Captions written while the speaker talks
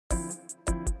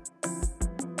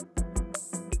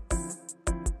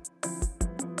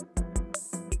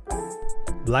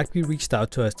Blackview reached out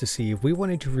to us to see if we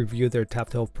wanted to review their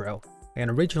Handheld Pro. And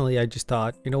originally I just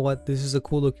thought, you know what, this is a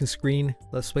cool looking screen,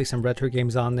 let's play some retro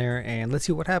games on there and let's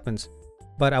see what happens.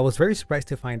 But I was very surprised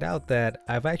to find out that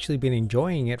I've actually been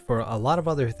enjoying it for a lot of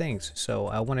other things. So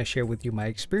I want to share with you my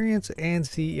experience and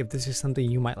see if this is something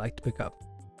you might like to pick up.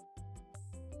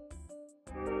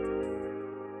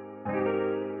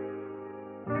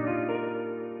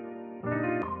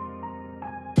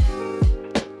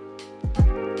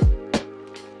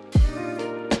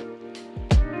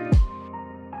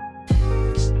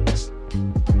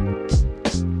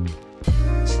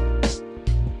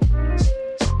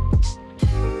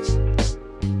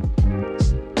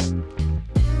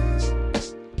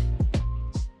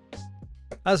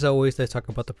 As always, let's talk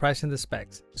about the price and the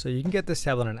specs. So you can get this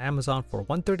tablet on Amazon for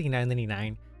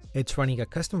 $139.99. It's running a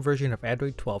custom version of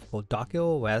Android 12 called Dock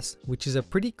OS, which is a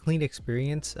pretty clean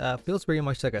experience, feels very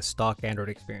much like a stock Android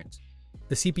experience.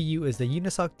 The CPU is the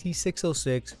Unisoc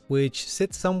T606, which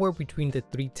sits somewhere between the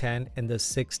 310 and the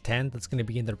 610 that's going to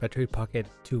be in the Retroid Pocket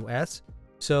 2S.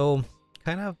 So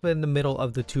kind of in the middle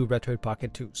of the two Retroid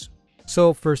Pocket 2s.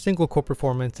 So for single core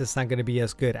performance, it's not going to be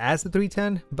as good as the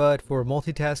 310, but for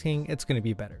multitasking, it's going to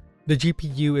be better. The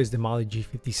GPU is the Mali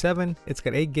G57. It's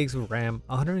got 8 gigs of RAM,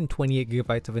 128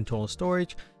 gigabytes of internal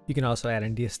storage. You can also add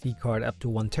an SD card up to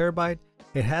 1 terabyte.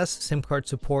 It has SIM card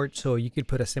support, so you could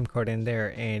put a SIM card in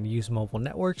there and use mobile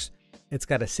networks. It's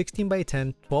got a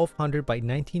 16x10, 1200 by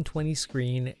 1920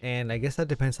 screen, and I guess that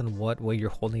depends on what way you're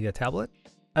holding the tablet.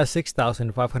 A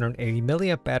 6580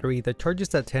 milliamp battery that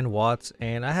charges at 10 watts,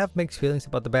 and I have mixed feelings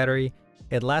about the battery.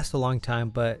 It lasts a long time,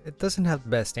 but it doesn't have the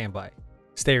best standby.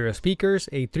 Stereo speakers,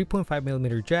 a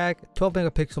 3.5mm jack, 12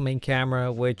 megapixel main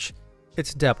camera, which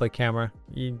it's a tablet camera,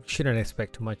 you shouldn't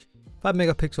expect too much. 5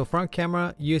 megapixel front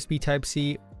camera, USB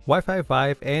Type-C, Wi-Fi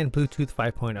 5, and Bluetooth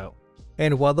 5.0.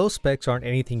 And while those specs aren't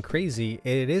anything crazy,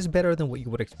 it is better than what you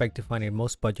would expect to find in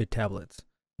most budget tablets.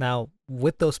 Now,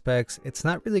 with those specs, it's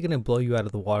not really going to blow you out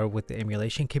of the water with the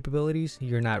emulation capabilities.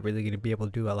 You're not really going to be able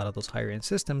to do a lot of those higher end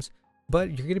systems, but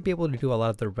you're going to be able to do a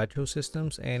lot of the retro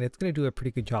systems, and it's going to do a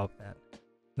pretty good job of that.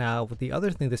 Now, the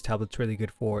other thing this tablet's really good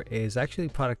for is actually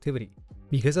productivity.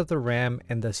 Because of the RAM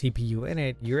and the CPU in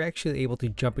it, you're actually able to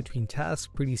jump between tasks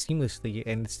pretty seamlessly,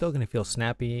 and it's still going to feel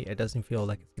snappy. It doesn't feel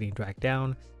like it's getting dragged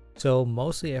down. So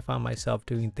mostly I found myself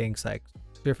doing things like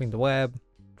surfing the web,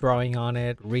 drawing on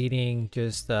it, reading,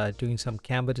 just doing some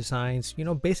Canva designs, you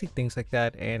know, basic things like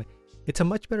that. And it's a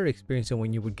much better experience than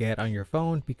when you would get on your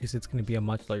phone because it's going to be a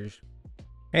much larger.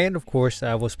 And of course,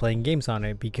 I was playing games on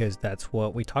it because that's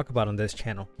what we talk about on this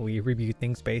channel. We review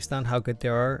things based on how good they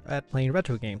are at playing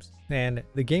retro games. And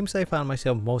the games I found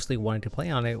myself mostly wanting to play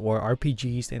on it were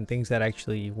RPGs and things that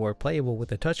actually were playable with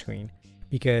the touchscreen.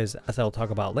 Because as I'll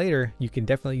talk about later, you can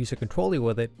definitely use a controller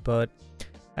with it, but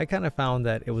I kind of found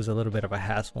that it was a little bit of a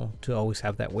hassle to always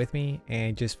have that with me,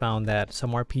 and just found that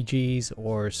some RPGs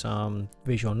or some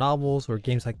visual novels or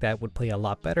games like that would play a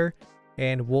lot better,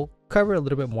 and we'll cover a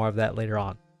little bit more of that later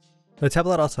on. The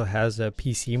tablet also has a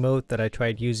PC mode that I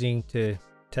tried using to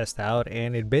test out,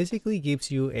 and it basically gives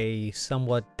you a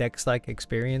somewhat DeX-like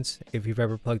experience. If you've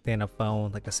ever plugged in a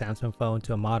phone, like a Samsung phone,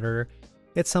 to a monitor,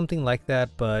 it's something like that,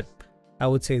 but I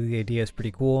would say the idea is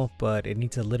pretty cool, but it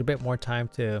needs a little bit more time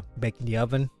to bake in the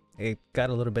oven. It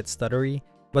got a little bit stuttery,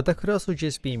 but that could also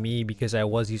just be me because I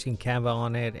was using Canva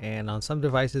on it, and on some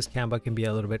devices Canva can be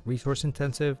a little bit resource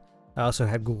intensive. I also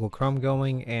had Google Chrome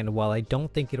going, and while I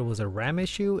don't think it was a RAM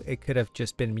issue, it could have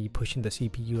just been me pushing the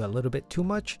CPU a little bit too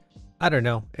much. I don't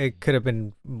know, it could have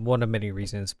been one of many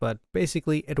reasons, but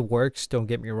basically it works, don't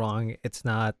get me wrong. It's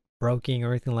not broken or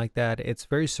anything like that. It's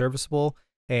very serviceable.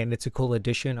 And it's a cool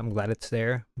addition, I'm glad it's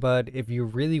there. But if you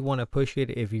really want to push it,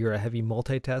 if you're a heavy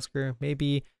multitasker,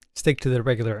 maybe stick to the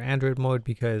regular Android mode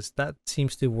because that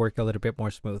seems to work a little bit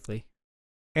more smoothly.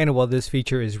 And while this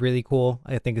feature is really cool,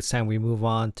 I think it's time we move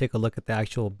on, take a look at the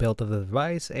actual build of the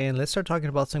device, and let's start talking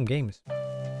about some games.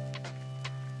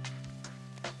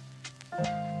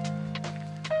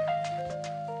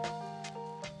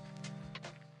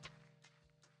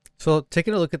 So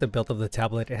taking a look at the build of the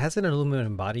tablet, it has an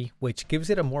aluminum body, which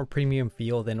gives it a more premium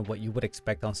feel than what you would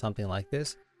expect on something like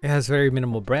this. It has very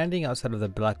minimal branding outside of the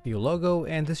Blackview logo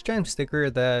and this giant sticker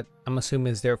that I'm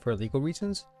assuming is there for legal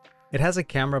reasons. It has a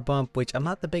camera bump, which I'm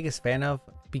not the biggest fan of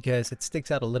because it sticks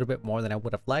out a little bit more than I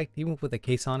would have liked, even with a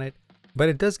case on it, but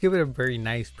it does give it a very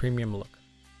nice premium look.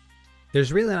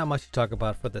 There's really not much to talk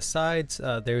about for the sides.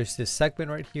 There's this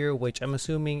segment right here, which I'm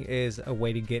assuming is a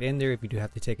way to get in there if you do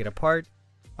have to take it apart.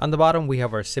 On the bottom, we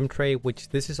have our SIM tray, which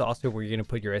this is also where you're going to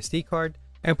put your SD card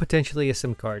and potentially a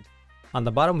SIM card. On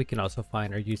the bottom, we can also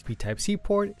find our USB Type-C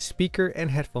port, speaker,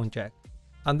 and headphone jack.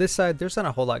 On this side, there's not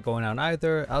a whole lot going on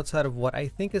either, outside of what I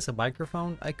think is a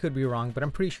microphone. I could be wrong, but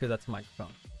I'm pretty sure that's a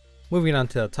microphone. Moving on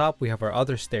to the top, we have our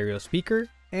other stereo speaker,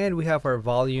 and we have our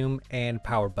volume and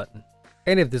power button.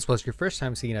 And if this was your first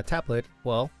time seeing a tablet,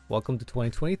 well, welcome to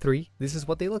 2023. This is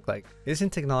what they look like. Isn't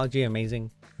technology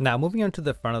amazing? Now, moving on to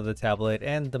the front of the tablet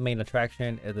and the main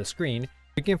attraction is the screen,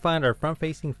 we can find our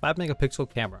front-facing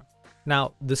 5-megapixel camera.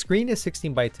 Now, the screen is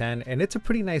 16:10 and it's a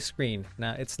pretty nice screen.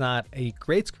 Now, it's not a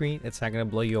great screen, it's not going to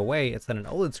blow you away, it's not an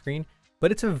OLED screen,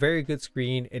 but it's a very good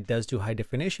screen. It does do high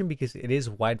definition because it is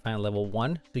wideband level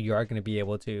 1, so you are going to be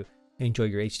able to enjoy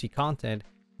your HD content,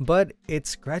 but it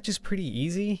scratches pretty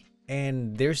easy,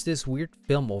 and there's this weird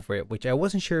film over it, which I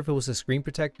wasn't sure if it was a screen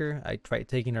protector. I tried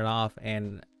taking it off,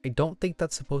 and I don't think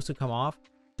that's supposed to come off,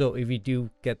 so if you do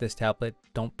get this tablet,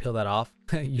 don't peel that off,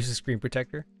 use a screen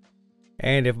protector.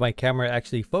 And if my camera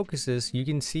actually focuses, you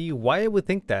can see why I would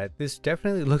think that. This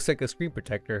definitely looks like a screen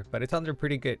protector, but it's under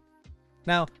pretty good.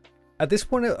 Now, at this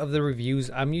point of the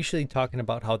reviews, I'm usually talking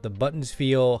about how the buttons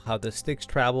feel, how the sticks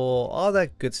travel, all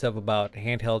that good stuff about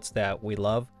handhelds that we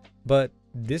love. But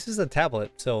this is a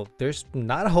tablet, so there's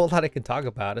not a whole lot I can talk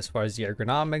about as far as the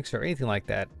ergonomics or anything like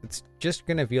that. It's just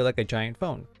gonna feel like a giant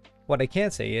phone. What I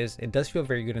can say is it does feel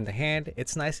very good in the hand.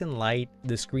 It's nice and light,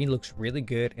 the screen looks really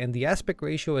good, and the aspect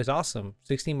ratio is awesome.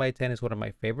 16:10 is one of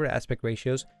my favorite aspect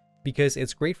ratios because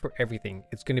it's great for everything.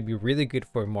 It's going to be really good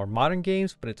for more modern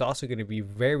games, but it's also going to be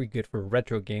very good for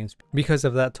retro games because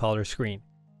of that taller screen.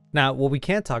 Now, what we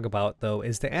can't talk about though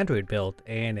is the Android build,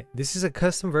 and this is a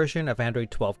custom version of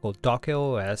Android 12 called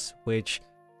DocOS, which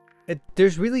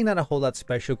there's really not a whole lot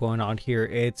special going on here.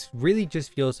 It really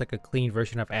just feels like a clean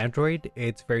version of Android.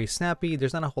 It's very snappy.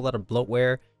 There's not a whole lot of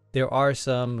bloatware. There are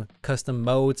some custom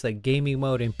modes like gaming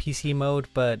mode and PC mode,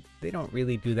 but they don't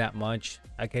really do that much.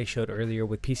 Like I showed earlier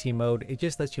with PC mode, it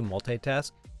just lets you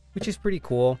multitask, which is pretty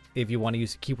cool if you want to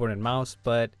use a keyboard and mouse,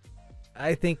 but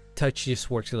I think touch just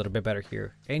works a little bit better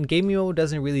here. And gaming mode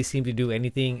doesn't really seem to do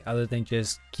anything other than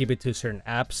just keep it to certain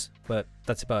apps, but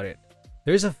that's about it.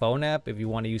 There's a phone app if you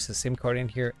want to use a SIM card in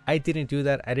here. I didn't do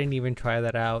that. I didn't even try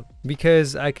that out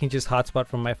because I can just hotspot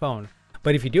from my phone.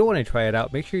 But if you do want to try it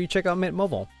out, make sure you check out Mint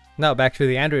Mobile. Now back to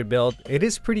the Android build. It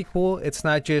is pretty cool. It's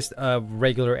not just a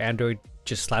regular Android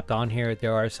just slapped on here.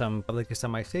 There are some public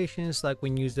customizations, like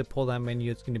when you use the pull down menu,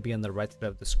 it's going to be on the right side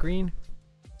of the screen.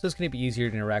 So it's going to be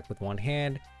easier to interact with one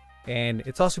hand. And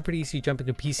it's also pretty easy to jump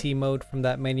into PC mode from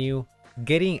that menu.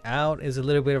 Getting out is a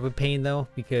little bit of a pain though,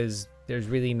 because there's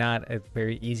really not a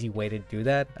very easy way to do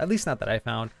that, at least not that I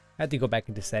found. I had to go back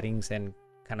into settings and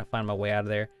kind of find my way out of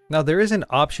there. Now there is an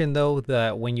option though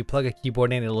that when you plug a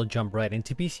keyboard in, it'll jump right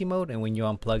into PC mode, and when you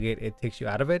unplug it, it takes you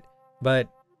out of it, but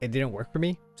it didn't work for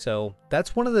me. So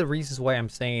that's one of the reasons why I'm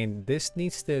saying this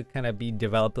needs to kind of be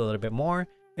developed a little bit more.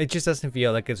 It just doesn't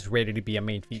feel like it's ready to be a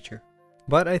main feature.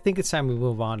 But I think it's time we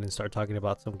move on and start talking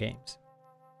about some games.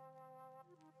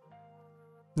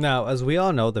 Now, as we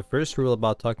all know, the first rule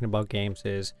about talking about games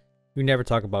is you never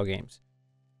talk about games.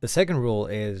 The second rule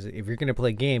is if you're going to play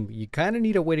a game, you kind of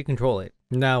need a way to control it.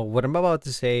 Now, what I'm about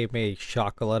to say may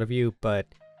shock a lot of you, but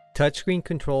touchscreen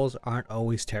controls aren't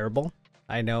always terrible.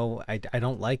 I know I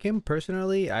don't like him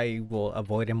personally. I will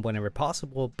avoid him whenever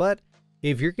possible, but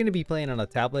if you're going to be playing on a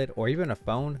tablet or even a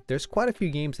phone, there's quite a few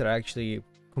games that are actually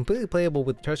completely playable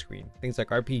with touchscreen. Things like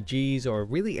RPGs or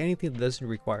really anything that doesn't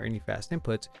require any fast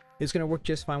inputs is going to work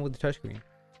just fine with the touchscreen.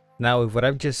 Now, if what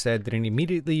I've just said didn't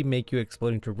immediately make you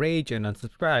explode into rage and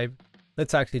unsubscribe,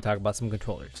 let's actually talk about some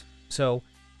controllers. So,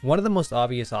 one of the most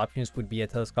obvious options would be a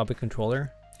telescopic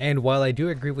controller. And while I do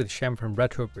agree with Shem from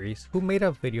Retro Breeze, who made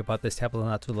a video about this tablet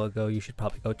not too long ago, you should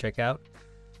probably go check out.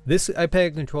 This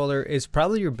Ipega controller is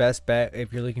probably your best bet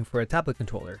if you're looking for a tablet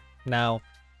controller. Now,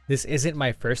 this isn't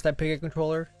my first Ipega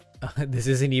controller. This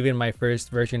isn't even my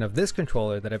first version of this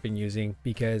controller that I've been using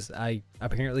because I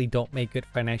apparently don't make good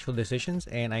financial decisions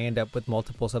and I end up with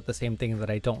multiples of the same thing that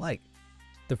I don't like.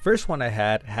 The first one I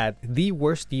had the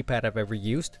worst D-pad I've ever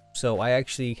used. So I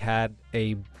actually had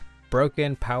a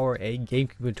broken Power A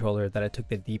Gamecube controller that I took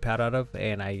the D-pad out of,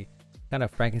 and I kind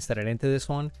of Frankensteined it into this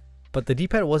one. But the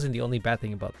D-pad wasn't the only bad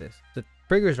thing about this. The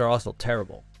triggers are also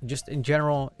terrible. Just in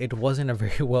general, it wasn't a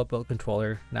very well built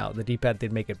controller. Now the D-pad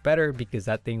did make it better because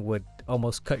that thing would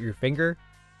almost cut your finger,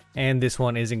 and this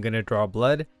one isn't going to draw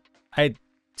blood. I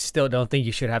still don't think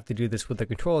you should have to do this with the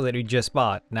controller that you just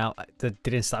bought. Now that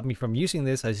didn't stop me from using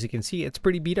this. As you can see, it's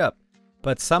pretty beat up.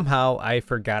 But somehow I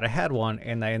forgot I had one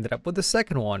and I ended up with the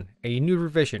second one, a new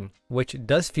revision, which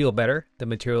does feel better. The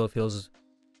material feels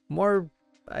more,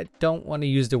 I don't want to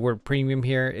use the word premium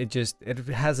here. It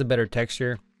has a better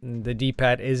texture. The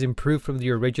D-pad is improved from the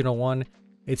original one.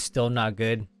 It's still not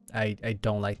good. I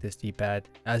don't like this D-pad.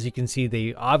 As you can see,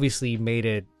 they obviously made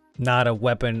it not a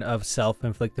weapon of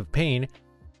self-inflicted pain.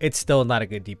 It's still not a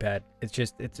good D-pad. It's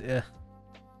just,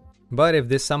 But if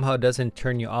this somehow doesn't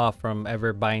turn you off from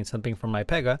ever buying something from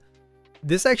Ipega,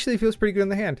 this actually feels pretty good in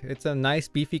the hand. It's a nice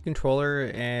beefy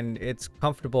controller and it's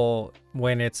comfortable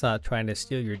when it's not trying to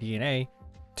steal your DNA.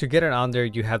 To get it on there,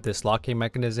 you have this locking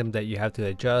mechanism that you have to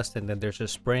adjust, and then there's a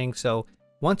spring. So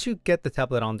once you get the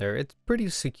tablet on there, it's pretty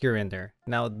secure in there.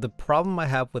 Now, the problem I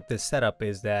have with this setup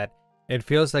is that it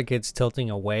feels like it's tilting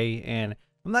away, and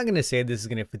I'm not going to say this is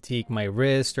going to fatigue my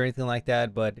wrist or anything like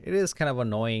that, but it is kind of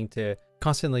annoying to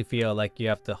constantly feel like you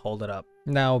have to hold it up.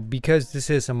 Now, because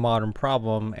this is a modern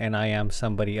problem and I am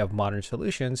somebody of modern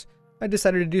solutions, I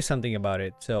decided to do something about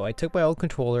it. So I took my old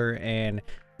controller and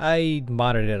I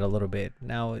modded it a little bit.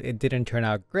 Now, it didn't turn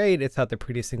out great. It's not the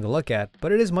prettiest thing to look at,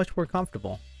 but it is much more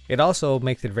comfortable. It also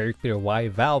makes it very clear why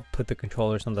Valve put the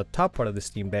controllers on the top part of the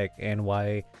Steam Deck and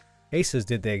why Asus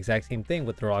did the exact same thing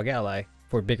with the ROG Ally.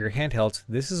 For bigger handhelds,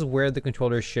 this is where the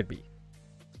controllers should be.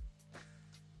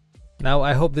 Now,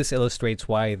 I hope this illustrates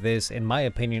why this, in my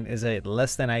opinion, is a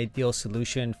less than ideal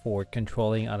solution for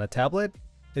controlling on a tablet.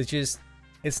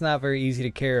 It's not very easy to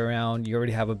carry around. You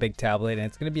already have a big tablet and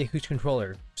it's going to be a huge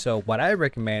controller. So what I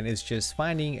recommend is just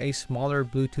finding a smaller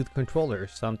Bluetooth controller.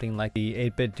 Something like the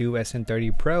 8-bit Do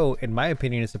SN30 Pro, in my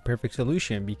opinion, is the perfect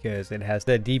solution because it has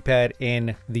the D-pad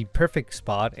in the perfect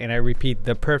spot, and I repeat,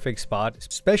 the perfect spot,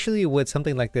 especially with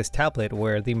something like this tablet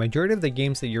where the majority of the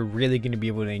games that you're really going to be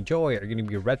able to enjoy are going to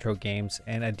be retro games,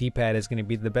 and a D-pad is going to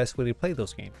be the best way to play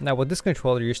those games. Now with this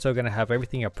controller, you're still going to have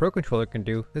everything a Pro controller can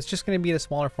do. It's just going to be in a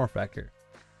smaller form factor.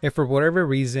 If for whatever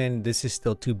reason this is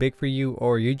still too big for you,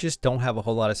 or you just don't have a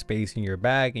whole lot of space in your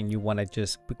bag and you want to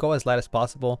just go as light as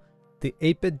possible, the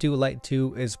 8-bit Do Lite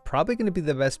 2 is probably going to be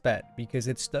the best bet because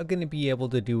it's still going to be able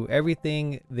to do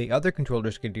everything the other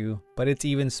controllers can do, but it's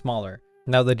even smaller.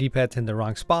 Now the D-pad's in the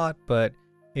wrong spot, but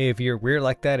if you're weird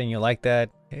like that and you like that,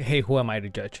 hey, who am I to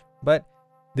judge? But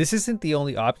this isn't the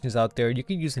only options out there. You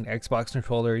can use an Xbox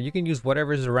controller, you can use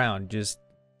whatever's around, just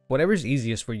whatever's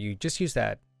easiest for you, just use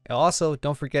that. Also,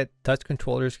 don't forget touch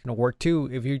controllers can work too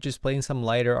if you're just playing some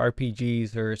lighter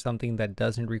RPGs or something that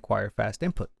doesn't require fast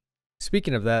input.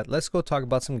 Speaking of that, let's go talk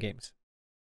about some games.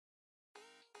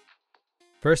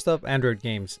 First up, Android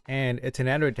games, and it's an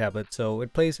Android tablet, so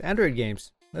it plays Android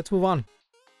games. Let's move on.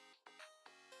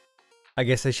 I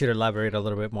guess I should elaborate a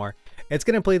little bit more. It's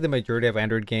going to play the majority of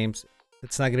Android games.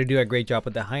 It's not going to do a great job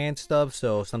with the high-end stuff,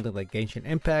 so something like Genshin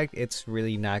Impact, it's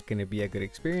really not going to be a good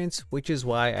experience, which is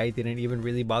why I didn't even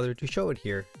really bother to show it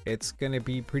here. It's going to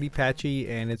be pretty patchy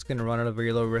and it's going to run at a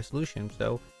very low resolution,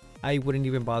 so I wouldn't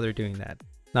even bother doing that.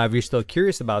 Now, if you're still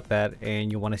curious about that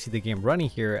and you want to see the game running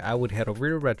here, I would head over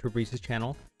to RetroBreeze's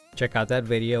channel, check out that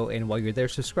video, and while you're there,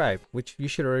 subscribe, which you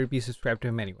should already be subscribed to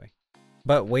him anyway.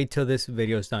 But wait till this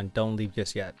video is done, don't leave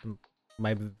just yet.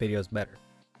 My video is better.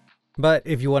 But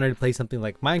if you wanted to play something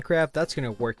like Minecraft, that's going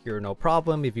to work here no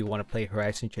problem. If you want to play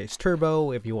Horizon Chase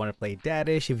Turbo, if you want to play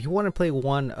Dadish, if you want to play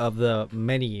one of the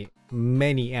many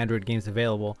Android games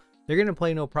available, they're going to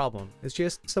play no problem. It's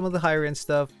just some of the higher end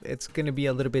stuff, it's going to be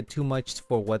a little bit too much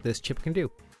for what this chip can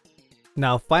do.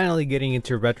 Now finally getting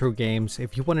into retro games,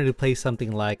 if you wanted to play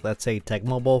something like, let's say, Tech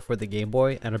Mobile for the Game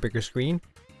Boy on a bigger screen,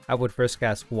 I would first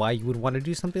ask why you would want to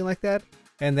do something like that.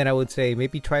 And then I would say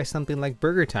maybe try something like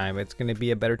Burger Time, it's going to be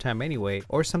a better time anyway,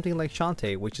 or something like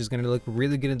Shantae, which is going to look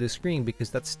really good on the screen because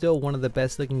that's still one of the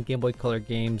best looking Game Boy Color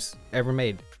games ever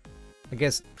made. I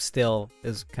guess still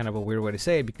is kind of a weird way to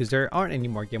say it because there aren't any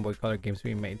more Game Boy Color games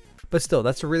being made, but still,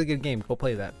 that's a really good game, go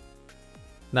play that.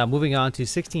 Now moving on to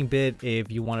 16-bit,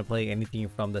 if you want to play anything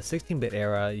from the 16-bit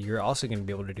era, you're also going to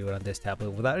be able to do it on this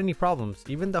tablet without any problems.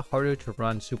 Even the harder to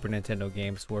run Super Nintendo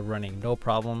games were running no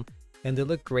problem, and they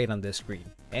look great on this screen.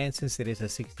 And since it is a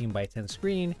 16:10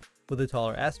 screen with a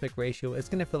taller aspect ratio, it's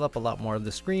going to fill up a lot more of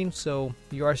the screen, so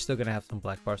you are still going to have some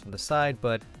black bars on the side,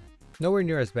 but nowhere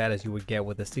near as bad as you would get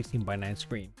with a 16:9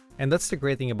 screen. And that's the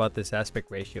great thing about this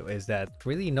aspect ratio, is that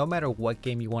really no matter what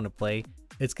game you want to play,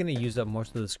 it's going to use up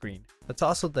most of the screen. That's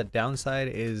also the downside,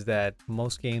 is that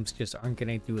most games just aren't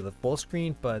going to do the full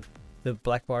screen, but the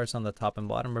black bars on the top and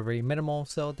bottom are very minimal,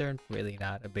 so they're really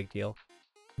not a big deal.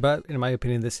 But in my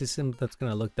opinion, the system that's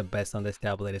going to look the best on this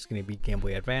tablet is going to be Game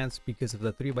Boy Advance because of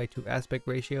the 3:2 aspect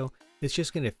ratio. It's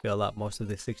just going to fill up most of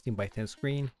the 16:10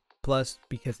 screen. Plus,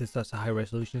 because it's such a high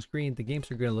resolution screen, the games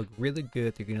are going to look really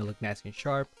good. They're going to look nice and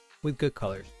sharp with good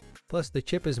colors. Plus, the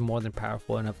chip is more than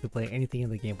powerful enough to play anything in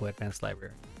the Game Boy Advance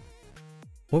library.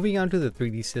 Moving on to the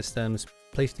 3D systems,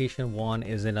 PlayStation 1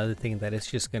 is another thing that it's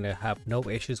just going to have no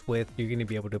issues with. You're going to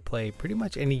be able to play pretty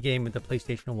much any game in the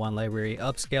PlayStation 1 library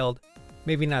upscaled.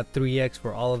 Maybe not 3x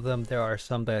for all of them. There are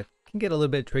some that can get a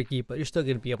little bit tricky, but you're still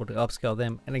going to be able to upscale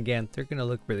them. And again, they're going to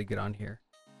look really good on here.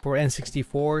 For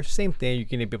N64, same thing. You're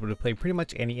going to be able to play pretty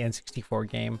much any N64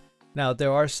 game. Now,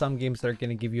 there are some games that are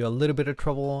going to give you a little bit of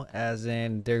trouble, as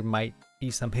in there might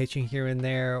be some hitching here and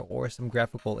there or some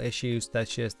graphical issues.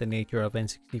 That's just the nature of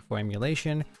N64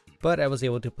 emulation. But I was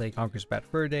able to play Conker's Bad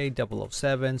Fur Day,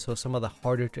 007, so some of the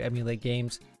harder to emulate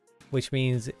games, which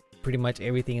means pretty much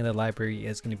everything in the library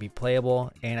is going to be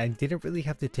playable, and I didn't really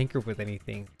have to tinker with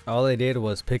anything. All I did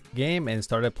was pick a game and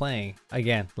started playing.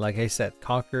 Again, like I said,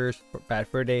 Conker's Bad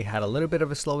Fur Day had a little bit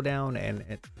of a slowdown, and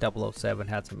 007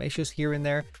 had some issues here and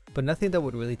there, but nothing that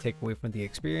would really take away from the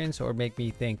experience or make me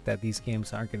think that these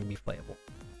games aren't going to be playable.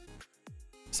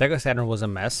 Sega Saturn was a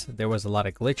mess. There was a lot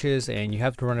of glitches and you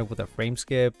have to run it with a frame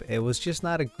skip. It was just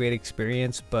not a great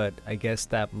experience, but I guess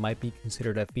that might be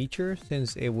considered a feature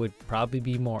since it would probably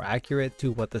be more accurate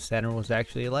to what the Saturn was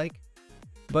actually like.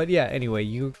 But yeah, anyway,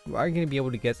 you are going to be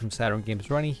able to get some Saturn games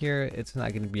running here. It's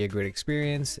not going to be a great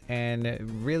experience,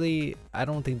 and really I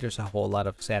don't think there's a whole lot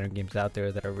of Saturn games out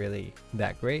there that are really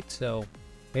that great, so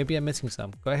maybe I'm missing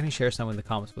some. Go ahead and share some in the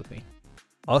comments with me.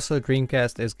 Also,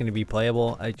 Dreamcast is going to be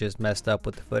playable. I just messed up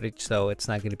with the footage, so it's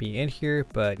not going to be in here.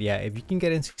 But yeah, if you can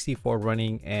get N64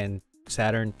 running and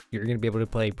Saturn, you're going to be able to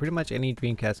play pretty much any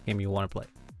Dreamcast game you want to play.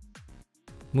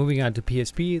 Moving on to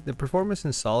PSP, the performance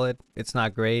is solid. It's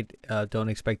not great. Don't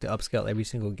expect to upscale every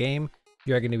single game.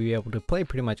 You are going to be able to play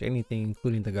pretty much anything,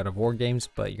 including the God of War games,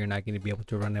 but you're not going to be able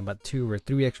to run them at 2 or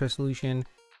 3x resolution.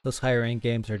 Those higher end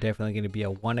games are definitely going to be a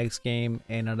 1x game,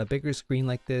 and on a bigger screen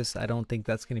like this, I don't think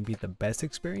that's going to be the best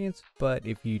experience, but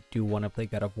if you do want to play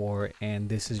God of War and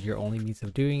this is your only means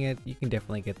of doing it, you can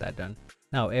definitely get that done.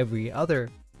 Now, every other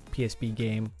PSP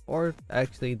game, or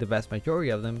actually the vast majority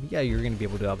of them, yeah, you're going to be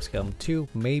able to upscale them 2,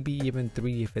 maybe even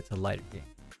 3 if it's a lighter game.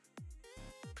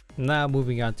 Now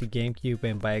moving on to Gamecube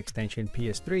and by extension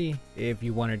PS3, if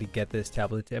you wanted to get this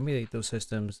tablet to emulate those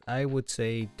systems, I would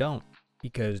say don't,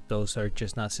 because those are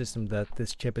just not systems that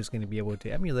this chip is going to be able to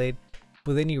emulate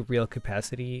with any real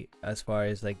capacity as far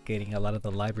as like getting a lot of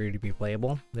the library to be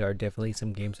playable. There are definitely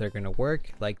some games that are going to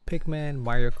work, like Pikmin,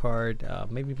 Mario Kart,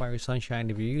 maybe Mario Sunshine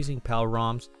if you're using PAL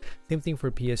ROMs. Same thing for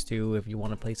PS2 if you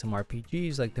want to play some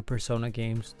RPGs like the Persona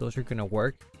games, those are going to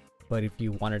work. But if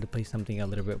you wanted to play something a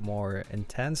little bit more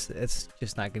intense, it's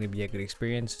just not going to be a good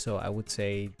experience. So I would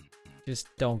say just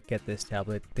don't get this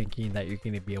tablet thinking that you're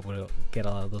going to be able to get a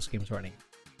lot of those games running.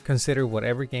 Consider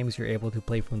whatever games you're able to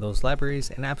play from those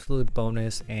libraries an absolute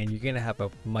bonus, and you're going to have a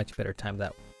much better time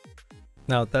that way.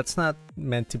 Now, that's not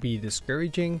meant to be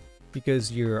discouraging,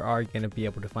 because you are going to be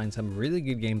able to find some really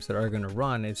good games that are going to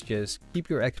run. It's just keep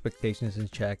your expectations in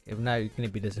check. If not, you're going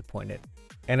to be disappointed.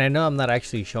 And I know I'm not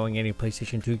actually showing any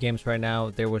PlayStation 2 games right now.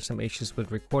 There were some issues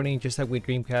with recording just like with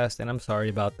Dreamcast, and I'm sorry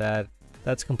about that.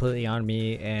 That's completely on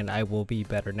me, and I will be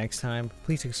better next time.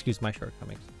 Please excuse my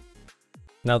shortcomings.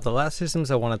 Now, the last systems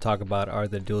I want to talk about are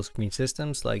the dual screen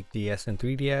systems like DS and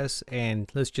 3DS,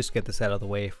 and let's just get this out of the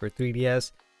way. For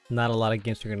 3DS, not a lot of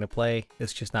games are going to play.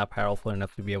 It's just not powerful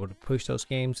enough to be able to push those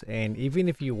games, and even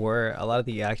if you were, a lot of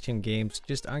the action games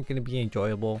just aren't going to be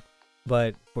enjoyable.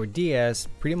 But for DS,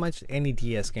 pretty much any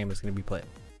DS game is going to be playable.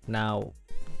 Now,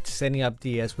 setting up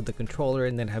DS with the controller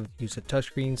and then having to use the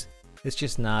touchscreens, it's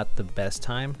just not the best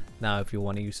time. Now, if you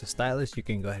want to use a stylus, you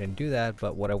can go ahead and do that,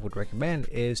 but what I would recommend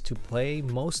is to play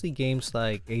mostly games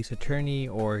like Ace Attorney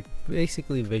or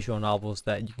basically visual novels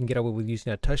that you can get away with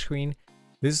using a touchscreen.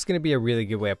 This is going to be a really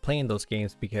good way of playing those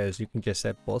games because you can just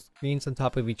set both screens on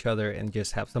top of each other and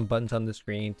just have some buttons on the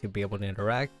screen to be able to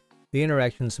interact. The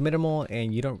interaction is minimal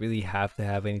and you don't really have to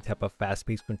have any type of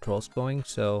fast-paced controls going,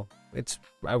 so it's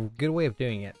a good way of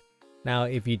doing it. Now,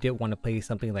 if you did want to play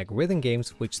something like rhythm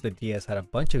games, which the DS had a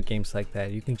bunch of games like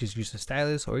that, you can just use a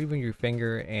stylus or even your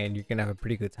finger and you're going to have a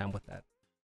pretty good time with that.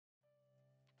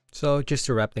 So just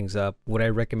to wrap things up, would I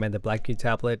recommend the Blackview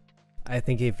tablet? I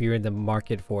think if you're in the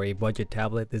market for a budget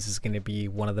tablet, this is going to be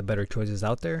one of the better choices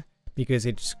out there because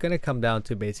it's going to come down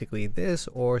to basically this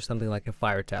or something like a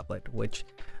Fire tablet, which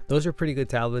those are pretty good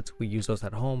tablets. We use those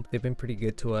at home. They've been pretty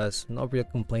good to us. No real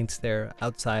complaints there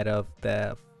outside of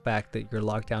the fact that you're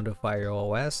locked down to Fire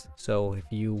OS. So if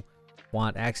you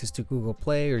want access to Google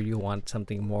Play or you want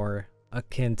something more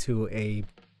akin to a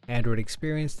Android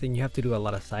experience, then you have to do a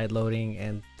lot of side loading,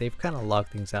 and they've kind of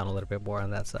locked things down a little bit more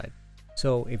on that side.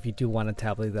 So if you do want a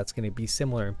tablet that's going to be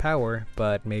similar in power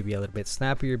but maybe a little bit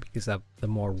snappier because of the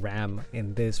more RAM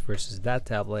in this versus that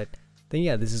tablet, then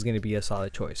yeah, this is going to be a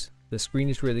solid choice. The screen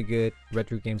is really good,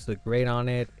 retro games look great on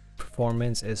it,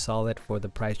 performance is solid for the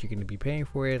price you're going to be paying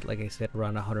for it. Like I said,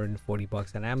 around 140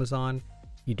 bucks on Amazon.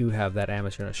 You do have that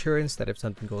Amazon assurance that if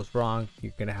something goes wrong,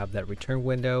 you're going to have that return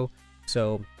window.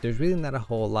 So there's really not a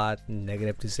whole lot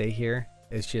negative to say here.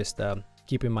 It's just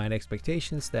keep in mind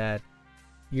expectations that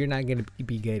you're not going to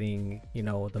be getting, you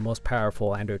know, the most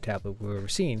powerful Android tablet we've ever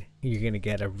seen. You're going to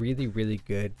get a really, really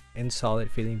good and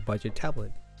solid feeling budget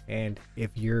tablet. And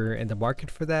if you're in the market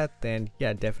for that, then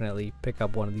yeah, definitely pick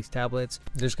up one of these tablets.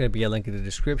 There's going to be a link in the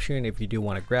description if you do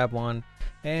want to grab one.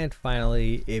 And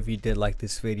finally, if you did like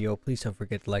this video, please don't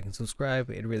forget to like and subscribe.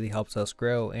 It really helps us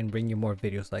grow and bring you more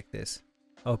videos like this.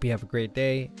 I hope you have a great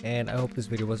day, and I hope this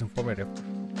video was informative.